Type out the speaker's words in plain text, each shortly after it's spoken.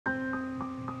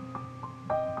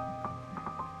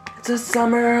It's a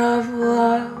summer of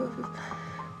love,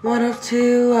 one of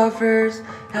two lovers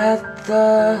at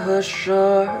the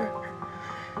shore,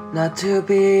 not to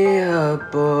be a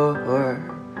bore.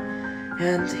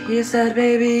 And he said,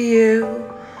 baby, you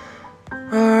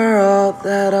are all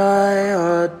that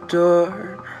I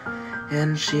adore.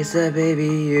 And she said, baby,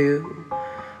 you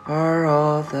are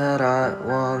all that I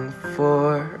long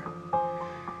for.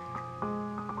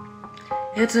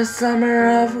 It's a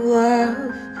summer of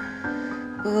love,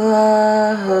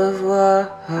 love,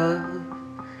 love.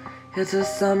 It's a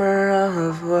summer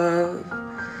of love,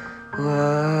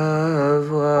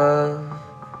 love, love.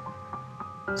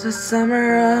 It's a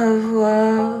summer of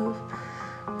love,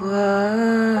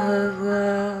 love,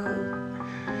 love.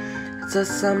 It's a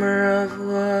summer of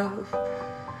love,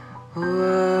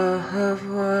 love,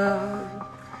 love.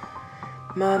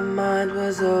 My mind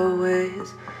was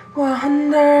always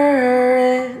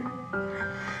wandering,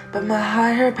 but my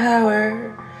higher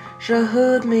power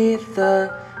showed me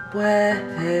the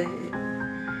way.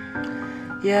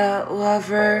 Yeah,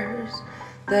 lovers,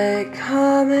 they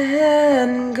come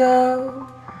and go,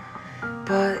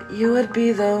 but you would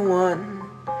be the one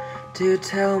to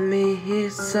tell me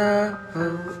so.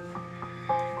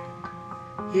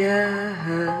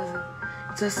 Yeah,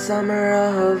 it's a summer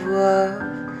of love,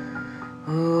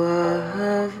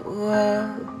 love,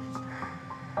 love.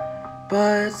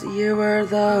 But you were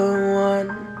the one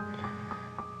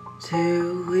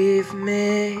to leave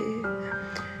me.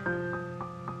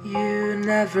 You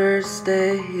never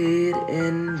stayed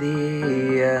in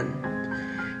the end.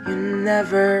 You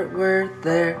never were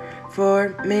there for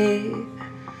me.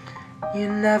 You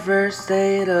never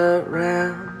stayed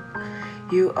around.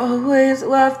 You always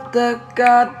left the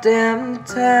goddamn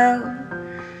town.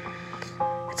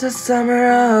 It's a summer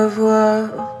of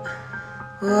love,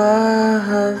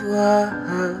 love,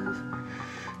 love.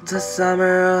 It's a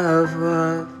summer of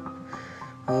love,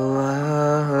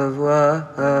 love,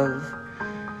 love.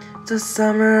 It's a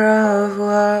summer of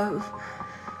love,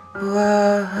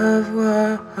 love,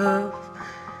 love.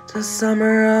 It's a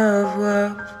summer of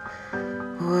love,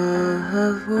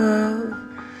 love, love.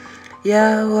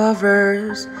 Yeah,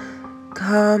 lovers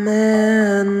come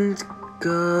and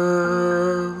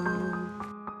go.